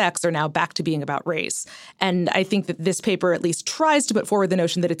about sex are now back to being about race. And I think that this paper at least tries to put forward the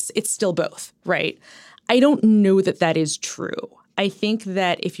notion that it's still both, right? I don't know that that is true. I think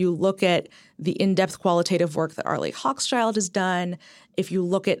that if you look at the in-depth qualitative work that Arlie Hochschild has done, if you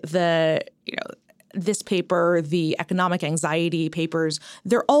look at this paper, the economic anxiety papers,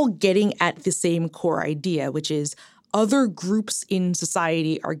 they're all getting at the same core idea, which is other groups in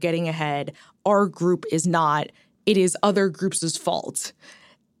society are getting ahead. Our group is not. It is other groups' fault.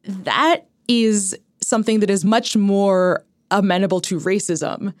 That is something that is much more amenable to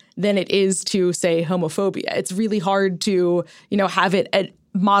racism than it is to, say, homophobia. It's really hard to, have it a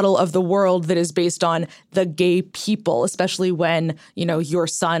model of the world that is based on the gay people, especially when, your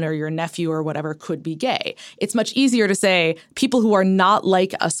son or your nephew or whatever could be gay. It's much easier to say people who are not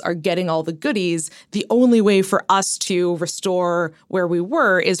like us are getting all the goodies. The only way for us to restore where we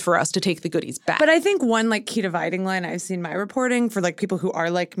were is for us to take the goodies back. But I think one key dividing line I've seen in my reporting for people who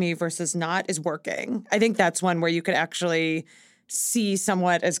are like me versus not is working. I think that's one where you could actually see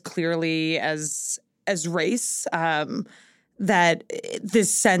somewhat as clearly as race. That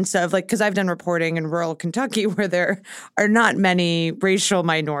this sense of because I've done reporting in rural Kentucky where there are not many racial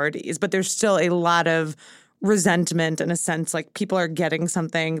minorities, but there's still a lot of resentment and a sense people are getting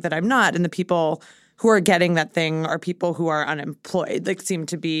something that I'm not. And the people who are getting that thing are people who are unemployed, seem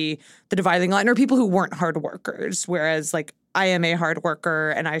to be the dividing line, or people who weren't hard workers. Whereas I am a hard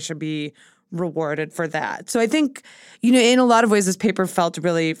worker and I should be rewarded for that. So I think, in a lot of ways, this paper felt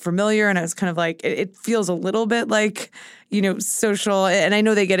really familiar, and I was kind of it feels a little bit social, and I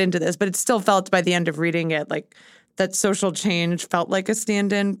know they get into this, but it still felt by the end of reading it that social change felt like a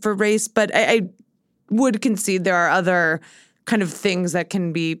stand-in for race. But I would concede there are other kind of things that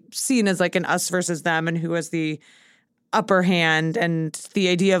can be seen as an us versus them, and who has the upper hand, and the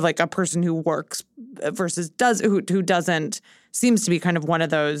idea of a person who works versus who doesn't seems to be kind of one of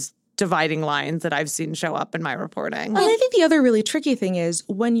those dividing lines that I've seen show up in my reporting. Well, I think the other really tricky thing is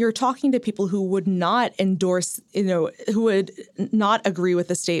when you're talking to people who would not endorse, who would not agree with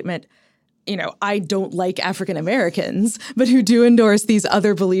the statement, I don't like African Americans, but who do endorse these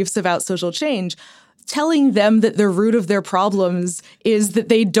other beliefs about social change, telling them that the root of their problems is that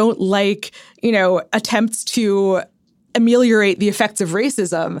they don't like, attempts to ameliorate the effects of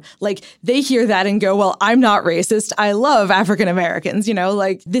racism. They hear that and go, well, I'm not racist. I love African Americans.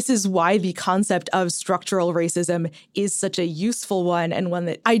 This is why the concept of structural racism is such a useful one, and one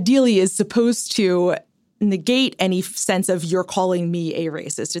that ideally is supposed to negate any sense of you're calling me a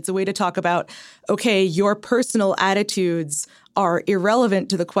racist. It's a way to talk about, okay, your personal attitudes are irrelevant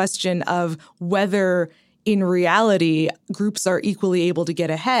to the question of whether in reality groups are equally able to get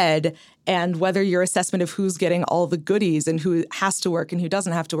ahead, and whether your assessment of who's getting all the goodies and who has to work and who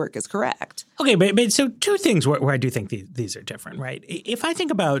doesn't have to work is correct. Okay, but so two things where I do think these are different, right? If I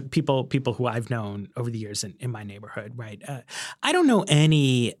think about people who I've known over the years in my neighborhood, right, I don't know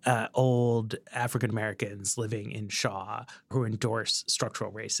any old African Americans living in Shaw who endorse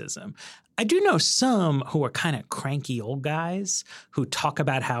structural racism. I do know some who are kind of cranky old guys who talk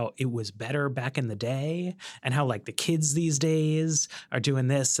about how it was better back in the day, and how the kids these days are doing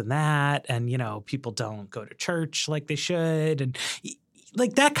this and that, and people don't go to church like they should, and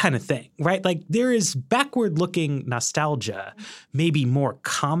that kind of thing, right? There is backward-looking nostalgia maybe more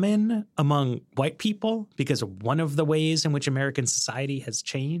common among white people, because one of the ways in which American society has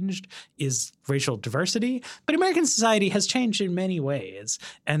changed is racial diversity. But American society has changed in many ways,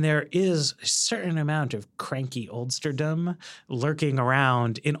 and there is a certain amount of cranky oldsterdom lurking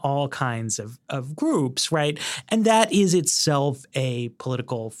around in all kinds of groups, right? And that is itself a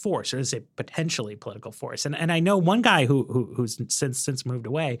political force, or is a potentially political force. And I know one guy who's since moved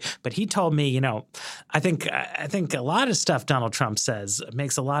away, but he told me, I think a lot of stuff Donald Trump says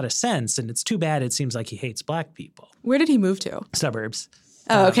makes a lot of sense, and it's too bad it seems like he hates black people. Where did he move to? Suburbs.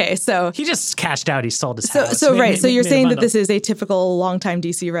 Oh, okay. So he just cashed out. He sold his house. So you're saying that this is a typical longtime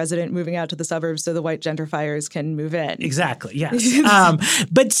DC resident moving out to the suburbs so the white gentrifiers can move in. Exactly. Yes.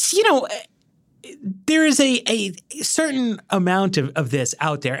 But there is a certain amount of this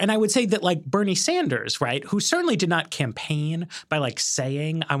out there. And I would say that like Bernie Sanders, right, who certainly did not campaign by like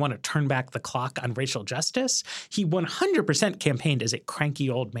saying, I want to turn back the clock on racial justice. He 100% campaigned as a cranky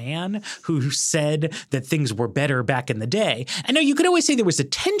old man who said that things were better back in the day. And now you could always say there was a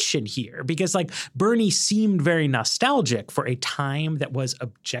tension here because like Bernie seemed very nostalgic for a time that was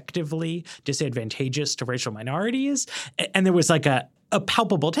objectively disadvantageous to racial minorities. And there was like a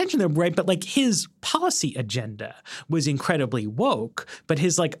palpable tension there, right? But like his policy agenda was incredibly woke, but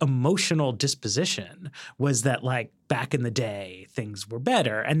his like emotional disposition was that like back in the day things were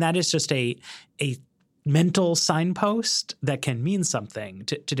better. And that is just a mental signpost that can mean something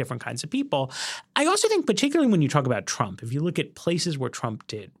to different kinds of people. I also think particularly when you talk about Trump, if you look at places where Trump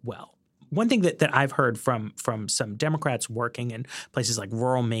did well, one thing that I've heard from some Democrats working in places like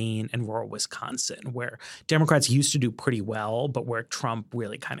rural Maine and rural Wisconsin, where Democrats used to do pretty well, but where Trump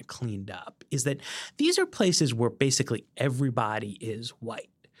really kind of cleaned up, is that these are places where basically everybody is white.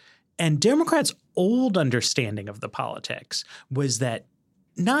 And Democrats' old understanding of the politics was that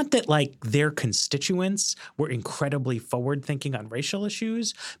not that like their constituents were incredibly forward-thinking on racial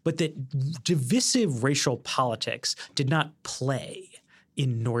issues, but that divisive racial politics did not play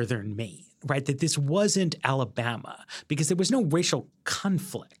in northern Maine, right? That this wasn't Alabama because there was no racial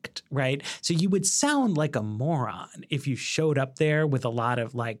conflict, right? So you would sound like a moron if you showed up there with a lot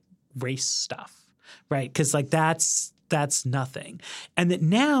of like race stuff, right? Because like that's nothing. And that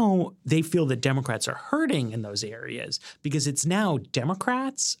now they feel that Democrats are hurting in those areas because it's now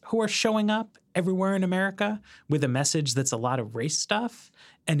Democrats who are showing up everywhere in America with a message that's a lot of race stuff.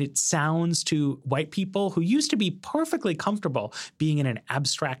 And it sounds to white people who used to be perfectly comfortable being in an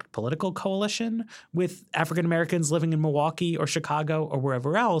abstract political coalition with African Americans living in Milwaukee or Chicago or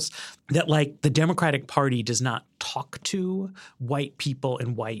wherever else, that like the Democratic Party does not talk to white people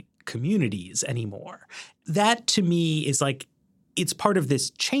in white communities anymore. That to me is like, it's part of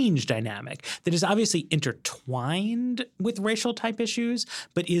this change dynamic that is obviously intertwined with racial type issues,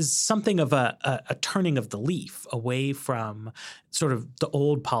 but is something of a turning of the leaf away from sort of the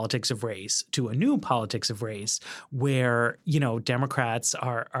old politics of race to a new politics of race where, you know, Democrats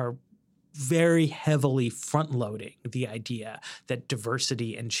are very heavily front-loading the idea that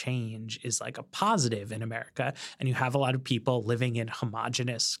diversity and change is like a positive in America. And you have a lot of people living in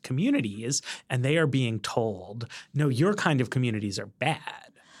homogenous communities, and they are being told, no, your kind of communities are bad.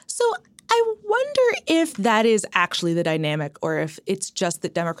 So I wonder if that is actually the dynamic or if it's just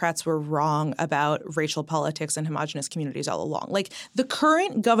that Democrats were wrong about racial politics and homogenous communities all along. Like the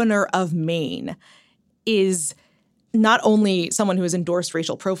current governor of Maine is not only someone who has endorsed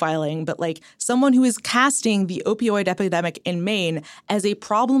racial profiling, but like someone who is casting the opioid epidemic in Maine as a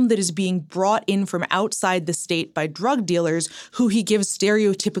problem that is being brought in from outside the state by drug dealers who he gives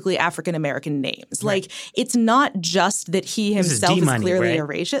stereotypically African-American names. Right. Like, it's not just that he himself is clearly a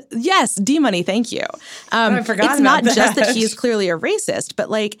racist. Yes, D-Money, thank you. I forgot it's not just that he is clearly a racist, but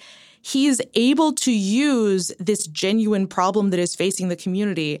like he's able to use this genuine problem that is facing the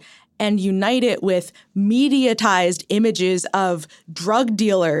community and unite it with mediatized images of drug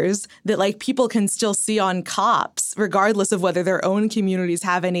dealers that like people can still see on cops, regardless of whether their own communities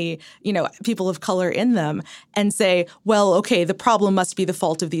have any, you know, people of color in them, and say, well, okay, the problem must be the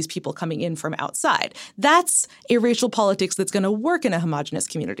fault of these people coming in from outside. That's a racial politics that's going to work in a homogenous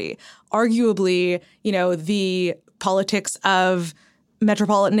community. Arguably, you know, the politics of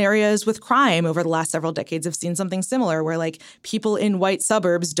metropolitan areas with crime over the last several decades have seen something similar where like people in white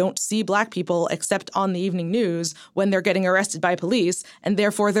suburbs don't see black people except on the evening news when they're getting arrested by police, and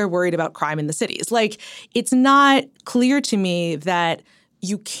therefore they're worried about crime in the cities. Like, it's not clear to me that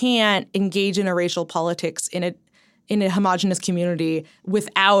you can't engage in a racial politics in a homogenous community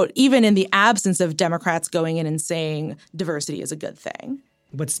without, even in the absence of Democrats going in and saying diversity is a good thing.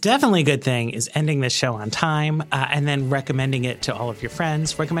 What's definitely a good thing is ending this show on time and then recommending it to all of your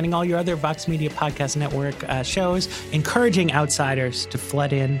friends, recommending all your other Vox Media Podcast Network shows, encouraging outsiders to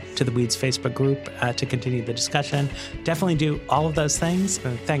flood in to the Weeds Facebook group to continue the discussion. Definitely do all of those things.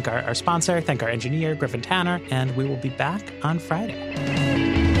 Thank our sponsor, thank our engineer, Griffin Tanner, and we will be back on Friday.